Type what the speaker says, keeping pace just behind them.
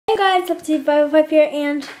guys, Lepsy505 here,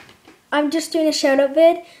 and I'm just doing a shout out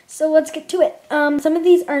vid, so let's get to it. Some of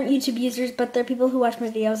these aren't YouTube users, but they're people who watch my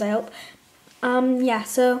videos, I hope. Yeah,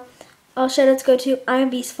 so all shout outs go to I'm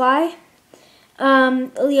Beastfly,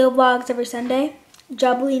 Leo Vlogs every Sunday,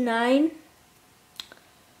 Jubbly9,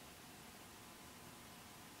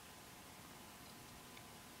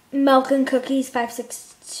 Milk and Cookies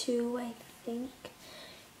 562, I think.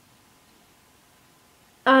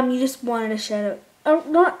 You just wanted a shout out. Oh,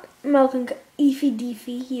 not Milk and Eefy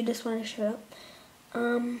Deefy. You just wanted a shout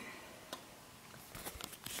out.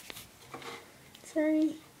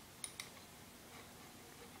 Sorry.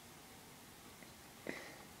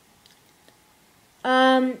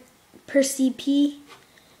 Per CP.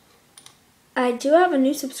 I do have a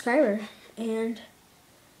new subscriber, and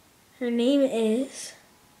her name is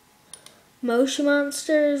Moshi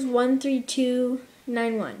Monsters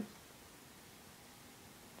 13291.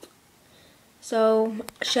 So,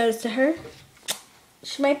 shout outs to her.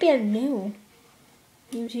 She might be a new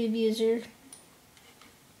YouTube user.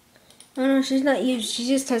 Oh no, she's not huge. She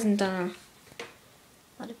just hasn't done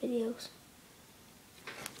a lot of videos.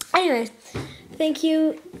 Anyways, thank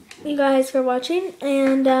you guys for watching,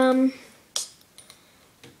 and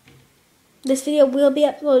this video will be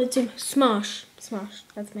uploaded to Smosh.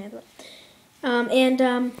 That's my other one.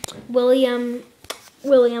 And William,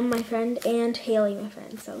 my friend, and Haley, my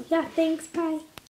friend. So yeah, thanks. Bye.